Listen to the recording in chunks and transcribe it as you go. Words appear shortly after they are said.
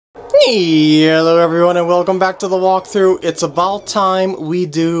Hello everyone and welcome back to the walkthrough. It's about time we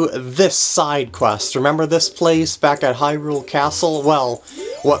do this side quest. Remember this place back at Hyrule Castle? Well,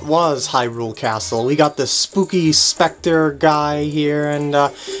 what was Hyrule Castle? We got this spooky specter guy here and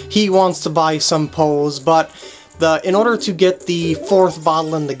he wants to buy some Poes, but in order to get the 4th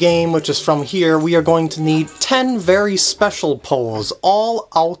bottle in the game, which is from here, we are going to need 10 very special Poes, all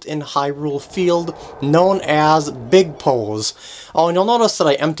out in Hyrule Field, known as Big Poes. Oh, and you'll notice that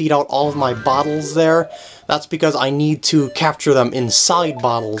I emptied out all of my bottles there. That's because I need to capture them inside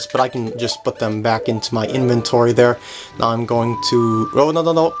bottles, but I can just put them back into my inventory there. Now I'm going to... Oh,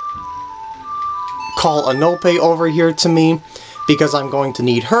 no. Call Anope over here to me, because I'm going to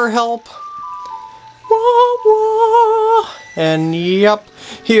need her help. And yep,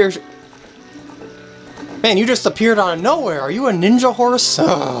 here... Man, you just appeared out of nowhere. Are you a ninja horse?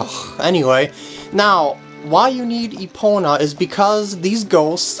 Ugh. Anyway, now, why you need Epona is because these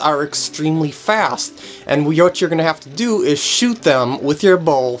ghosts are extremely fast. And what you're going to have to do is shoot them with your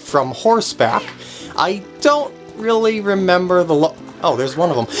bow from horseback. I don't really remember the Oh, there's one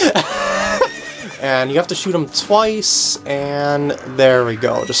of them. And you have to shoot them twice, and there we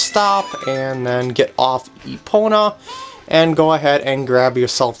go. Just stop, and then get off Epona, and go ahead and grab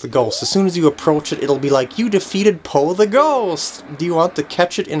yourself the ghost. As soon as you approach it, it'll be like, you defeated Po the Ghost! Do you want to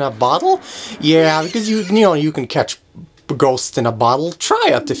catch it in a bottle? Yeah, because you know, you can catch ghosts in a bottle.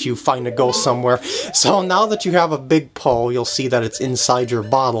 Try it if you find a ghost somewhere. So now that you have a big Po, you'll see that it's inside your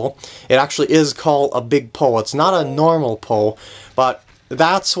bottle. It actually is called a big Po. It's not a normal Po, but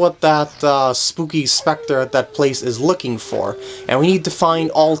that's what that spooky specter at that place is looking for. And we need to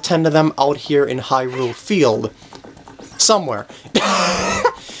find all 10 of them out here in Hyrule Field. Somewhere.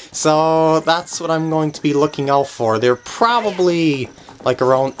 So that's what I'm going to be looking out for. They're probably like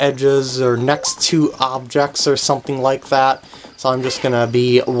around edges or next to objects or something like that. So I'm just going to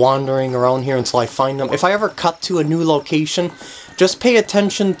be wandering around here until I find them. If I ever cut to a new location, just pay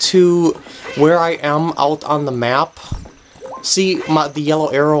attention to where I am out on the map. See the yellow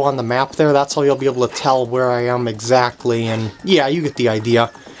arrow on the map there? That's how you'll be able to tell where I am exactly, and yeah, you get the idea.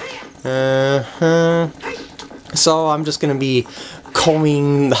 So I'm just going to be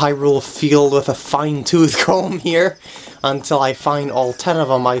combing the Hyrule Field with a fine-tooth comb here until I find all 10 of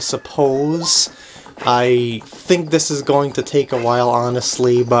them, I suppose. I think this is going to take a while,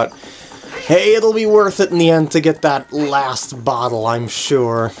 honestly, but hey, it'll be worth it in the end to get that last bottle, I'm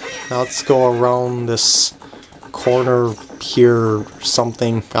sure. Now let's go around this corner here or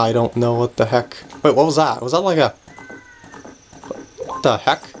something. I don't know what the heck. Wait, what was that? Was that like a... What the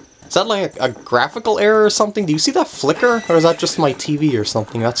heck? Is that like a graphical error or something? Do you see that flicker? Or is that just my TV or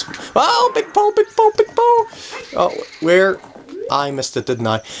something? That's... Oh, big Po, big Po, big Po! Oh, where... I missed it, didn't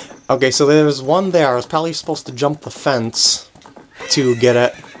I? Okay, so there's one there. I was probably supposed to jump the fence to get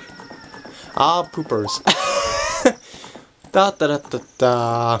it. Ah, poopers.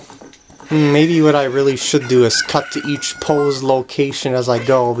 Da-da-da-da-da. Maybe what I really should do is cut to each Po's location as I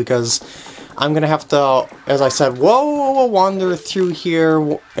go, because I'm going to have to, as I said, wander through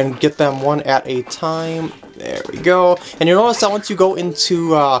here and get them one at a time. There we go. And you notice that once you go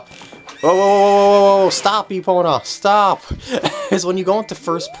into, whoa, stop, Epona, stop! Is when you go into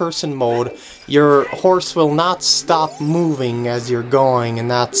first-person mode, your horse will not stop moving as you're going, and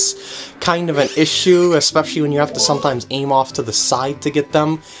that's kind of an issue, especially when you have to sometimes aim off to the side to get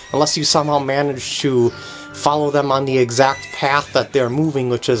them, unless you somehow manage to follow them on the exact path that they're moving,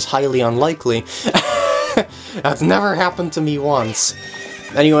 which is highly unlikely. That's never happened to me once.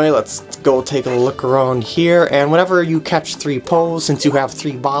 Anyway, let's go take a look around here, and whenever you catch 3 Poes, since you have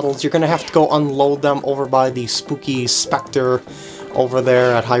 3 bottles, you're going to have to go unload them over by the spooky specter over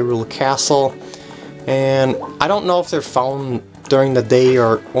there at Hyrule Castle. And I don't know if they're found during the day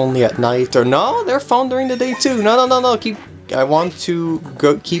or only at night, or no, they're found during the day too. No, I want to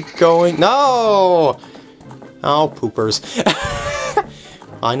keep going. No! Oh, poopers.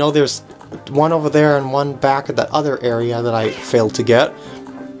 I know there's one over there and one back at that other area that I failed to get.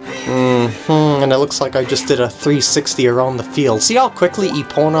 And it looks like I just did a 360 around the field. See how quickly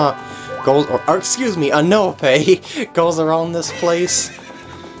Epona goes, or excuse me, Anope goes around this place?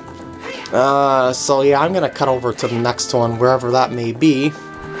 So yeah, I'm gonna cut over to the next one, wherever that may be.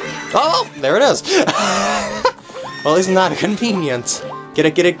 Oh, there it is! Well, isn't that convenient? Get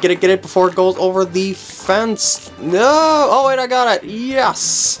it before it goes over the fence. No! Oh wait, I got it!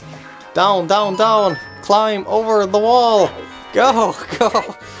 Yes! Down! Climb over the wall! Go!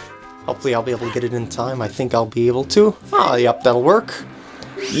 Hopefully I'll be able to get it in time. I think I'll be able to. Ah, yep, that'll work.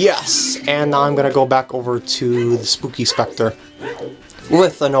 Yes! And now I'm gonna go back over to the spooky specter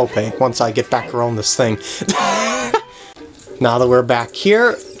with Anope once I get back around this thing. Now that we're back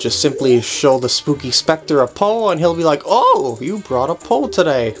here, just simply show the spooky specter a pole and he'll be like, oh, you brought a pole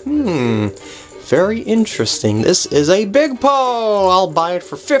today. Very interesting. This is a big pole! I'll buy it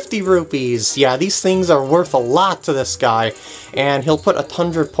for 50 rupees. Yeah, these things are worth a lot to this guy. And he'll put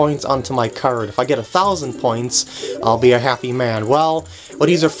 100 points onto my card. If I get 1,000 points, I'll be a happy man. Well, what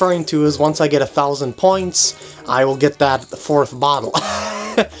he's referring to is once I get 1,000 points, I will get that 4th bottle.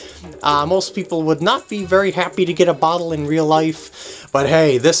 Most people would not be very happy to get a bottle in real life, but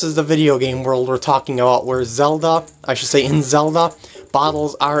hey, this is the video game world we're talking about, where Zelda, I should say in Zelda,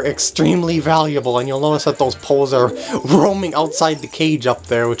 bottles are extremely valuable, and you'll notice that those poles are roaming outside the cage up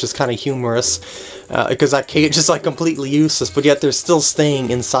there, which is kind of humorous, because that cage is like completely useless, but yet they're still staying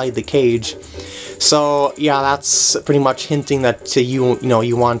inside the cage. So yeah, that's pretty much hinting that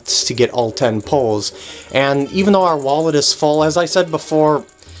you want to get all 10 poles. And even though our wallet is full, as I said before,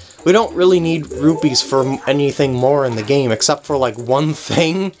 we don't really need rupees for anything more in the game, except for like one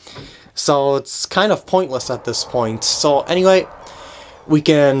thing. So it's kind of pointless at this point. So anyway, we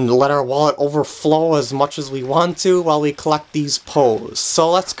can let our wallet overflow as much as we want to while we collect these poles. So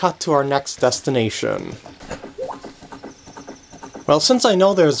let's cut to our next destination. Well, since I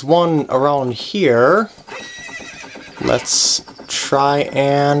know there's one around here, let's try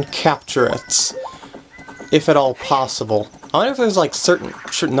and capture it, if at all possible. I wonder if there's like certain...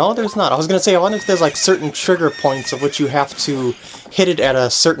 No, there's not. I was going to say, I wonder if there's like certain trigger points of which you have to hit it at a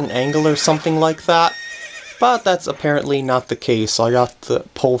certain angle or something like that. But that's apparently not the case. So I got the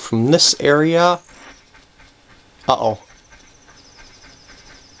pole from this area. Uh-oh.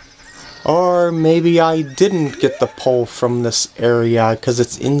 Or maybe I didn't get the pole from this area because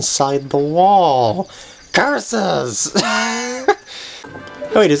it's inside the wall. Curses!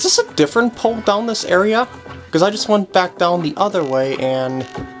 Wait, is this a different pole down this area? Because I just went back down the other way and...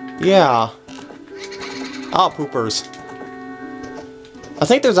 yeah. Ah, poopers. I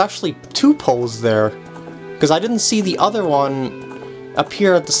think there's actually 2 poles there. Because I didn't see the other one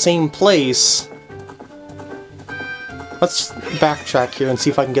appear at the same place. Let's backtrack here and see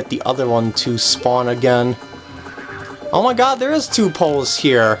if I can get the other one to spawn again. Oh my god, there is 2 poles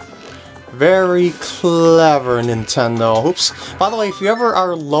here. Very clever, Nintendo. Oops. By the way, if you ever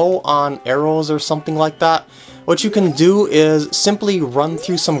are low on arrows or something like that, what you can do is simply run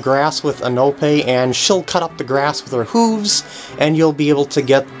through some grass with Anope, and she'll cut up the grass with her hooves, and you'll be able to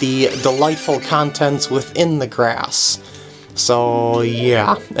get the delightful contents within the grass. So,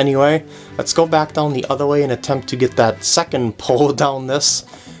 yeah. Anyway, let's go back down the other way and attempt to get that second pole down this,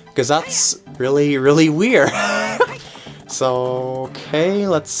 because that's really, really weird. So, okay,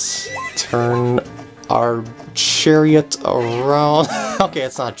 let's turn our chariot around. Okay,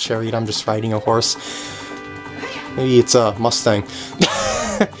 it's not a chariot, I'm just riding a horse. Maybe it's a Mustang.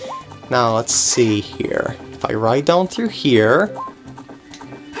 Now, let's see here. If I ride down through here...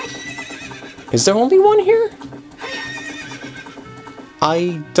 Is there only one here?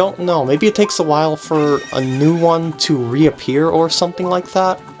 I don't know. Maybe it takes a while for a new one to reappear or something like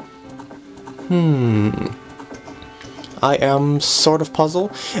that. I am sort of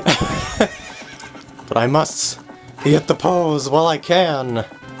puzzled. But I must get the pose while I can.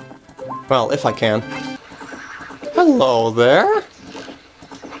 Well, if I can. Hello there.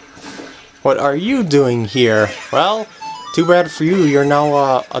 What are you doing here? Well, too bad for you, you're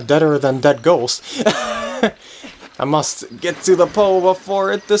now a deader-than-dead ghost. I must get to the pole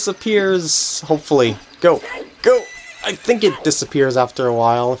before it disappears. Hopefully. Go. Go! I think it disappears after a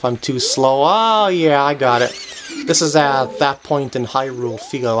while if I'm too slow. Oh, yeah, I got it. This is at that point in Hyrule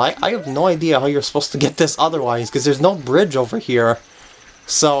Field. I have no idea how you're supposed to get this otherwise, because there's no bridge over here.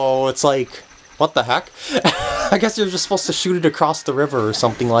 So, it's like, what the heck? I guess you're just supposed to shoot it across the river or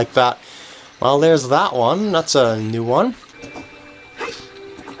something like that. Well, there's that one. That's a new one.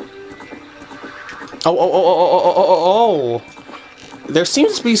 Oh. There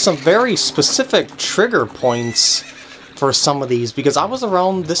seems to be some very specific trigger points for some of these, because I was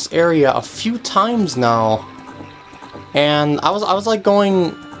around this area a few times now. And I was like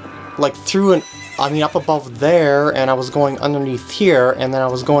going like through an... I mean up above there, and I was going underneath here, and then I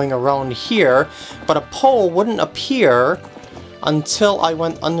was going around here, but a pole wouldn't appear until I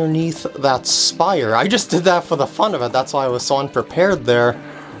went underneath that spire. I just did that for the fun of it, that's why I was so unprepared there.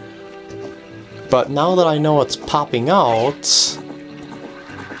 But now that I know it's popping out...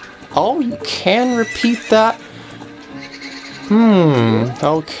 Oh, you can repeat that?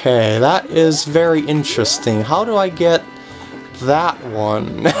 Okay, that is very interesting. How do I get that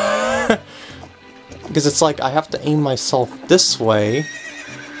one? Because it's like I have to aim myself this way.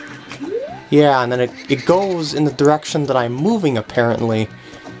 Yeah, and then it goes in the direction that I'm moving, apparently.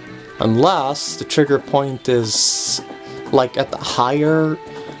 Unless the trigger point is like at the higher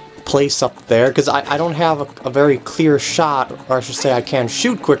place up there, because I don't have a very clear shot, or I should say I can't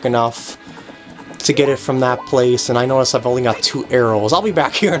shoot quick enough to get it from that place, and I notice I've only got 2 arrows. I'll be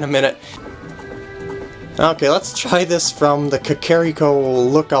back here in a minute. Okay, let's try this from the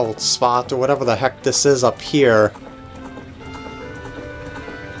Kakariko lookout spot, or whatever the heck this is up here.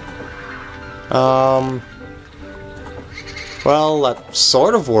 Well, that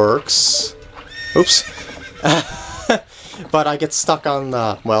sort of works. Oops. But I get stuck on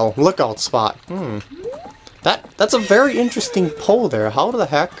the, well, lookout spot. That's a very interesting pole there. How the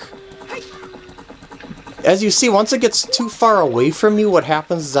heck? As you see, once it gets too far away from you, what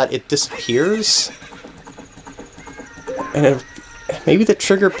happens is that it disappears. And maybe the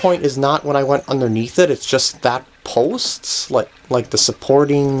trigger point is not when I went underneath it, it's just that post, like the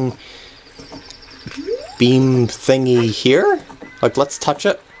supporting beam thingy here. Like, let's touch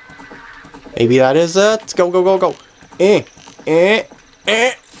it. Maybe that is it. Go, go, go, go.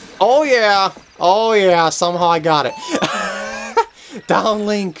 Oh yeah! Oh yeah, somehow I got it. Down,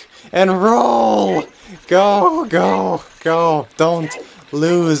 Link, and roll! Go, go, go. Don't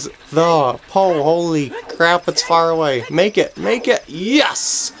lose the pole. Holy crap, it's far away. Make it,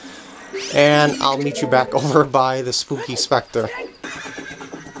 yes! And I'll meet you back over by the spooky specter.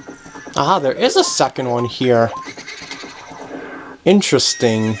 Ah, there is a second one here.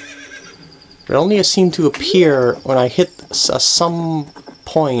 Interesting. It only seemed to appear when I hit some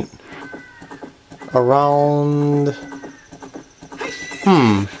point around...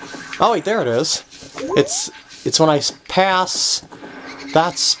 Oh wait, there it is. It's when I pass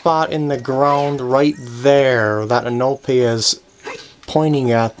that spot in the ground right there that Anope is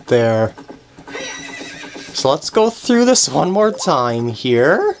pointing at there. So let's go through this one more time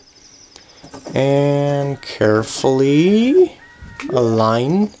here. And carefully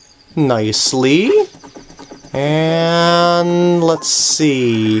align nicely. And let's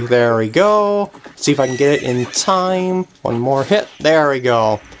see. There we go. See if I can get it in time. One more hit. There we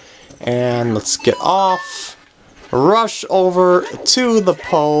go. And let's get off. Rush over to the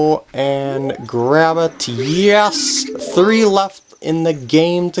Poe and grab it. Yes! 3 left in the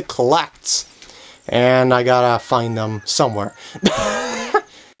game to collect. And I gotta find them somewhere.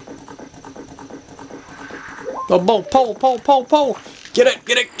 Oh, Poe! Get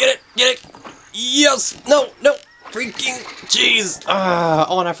it! Yes! No! Freaking jeez!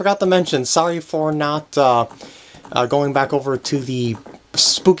 Oh, and I forgot to mention, sorry for not going back over to the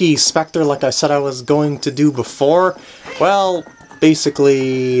spooky specter like I said I was going to do before. Well,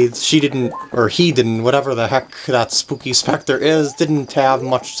 basically, she didn't, or he didn't, whatever the heck that spooky specter is, didn't have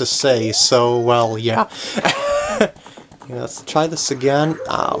much to say, so, well, yeah. Let's try this again.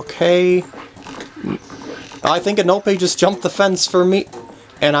 Okay. I think Anope just jumped the fence for me,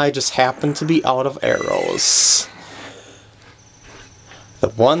 and I just happened to be out of arrows. The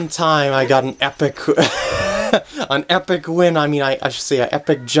one time I got an epic... an epic win, I mean, I should say an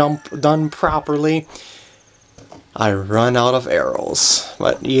epic jump done properly. I run out of arrows.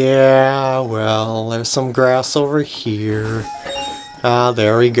 But yeah, well, there's some grass over here.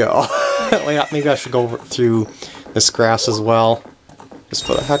 There we go. Wait, maybe I should go through this grass as well. Just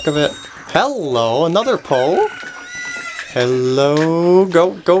for the heck of it. Hello, another Poe. Hello,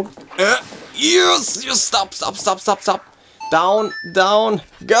 go. Yes, stop. Down,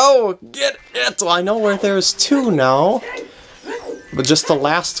 go, get it! Well, I know where there's 2 now. But just the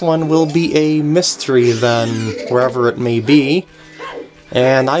last one will be a mystery then, wherever it may be.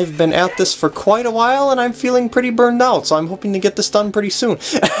 And I've been at this for quite a while, and I'm feeling pretty burned out, so I'm hoping to get this done pretty soon.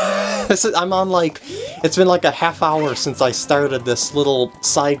 I'm on like, it's been like a half hour since I started this little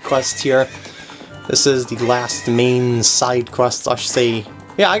side quest here. This is the last main side quest, I should say.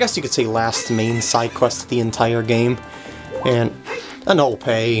 Yeah, I guess you could say last main side quest of the entire game. And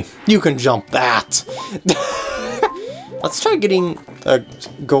Anope, you can jump that. Let's try getting a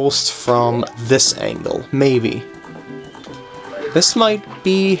ghost from this angle, maybe. This might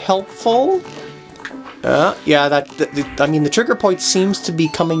be helpful. Yeah, I mean, the trigger point seems to be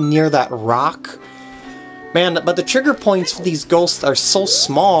coming near that rock. Man, but the trigger points for these ghosts are so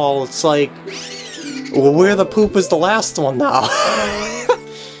small, it's like, well, where the poop is the last one now?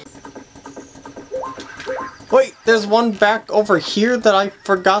 Wait, there's one back over here that I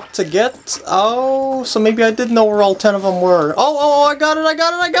forgot to get? Oh, so maybe I did know where all 10 of them were. Oh, I got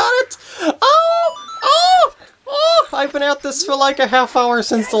it! Oh! I've been at this for like a half hour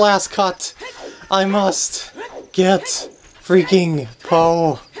since the last cut. I must get freaking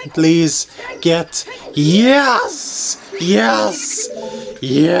Poe. Please get... Yes!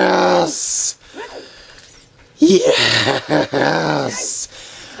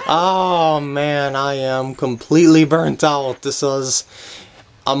 Oh man, I am completely burnt out. This was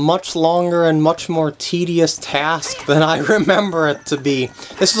a much longer and much more tedious task than I remember it to be.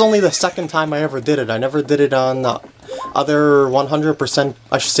 This is only the second time I ever did it. I never did it on the other 100%,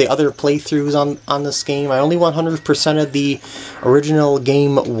 I should say other playthroughs on this game. I only 100%ed the original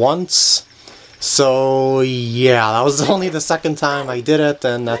game once. So yeah, that was only the second time I did it,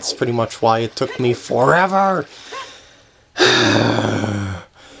 and that's pretty much why it took me forever.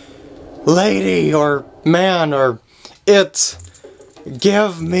 Lady, or man, or it,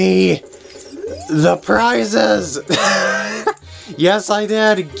 give me the prizes! Yes, I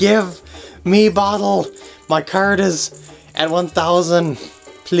did! Give me bottle! My card is at 1,000.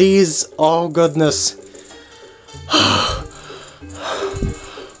 Please, oh goodness.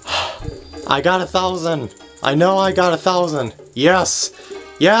 I got 1,000. I know I got 1,000. Yes!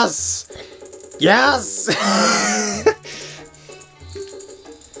 Yes! Yes!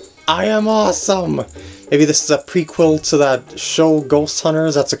 I am awesome! Maybe this is a prequel to that show Ghost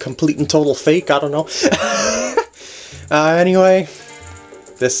Hunters that's a complete and total fake, I don't know. Anyway,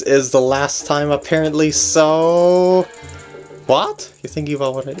 this is the last time apparently, so... What? You're thinking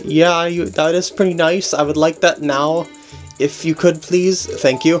about what I... Yeah, that is pretty nice. I would like that now. If you could, please.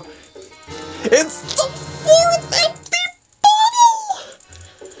 Thank you. It's the 4th empty bottle!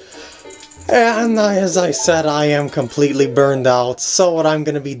 And as I said, I am completely burned out, so what I'm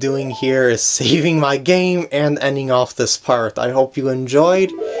going to be doing here is saving my game and ending off this part. I hope you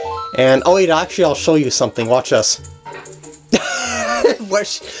enjoyed, and oh wait, actually I'll show you something, watch this.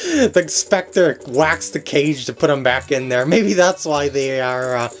 Wish the Spectre whacks the cage to put him back in there. Maybe that's why they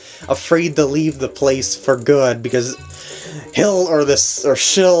are afraid to leave the place for good, because he'll or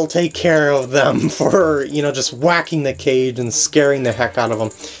she'll take care of them for, you know, just whacking the cage and scaring the heck out of them.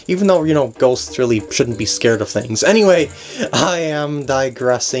 Even though, you know, ghosts really shouldn't be scared of things. Anyway, I am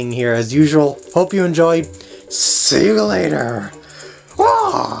digressing here as usual. Hope you enjoyed. See you later.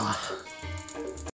 Ah!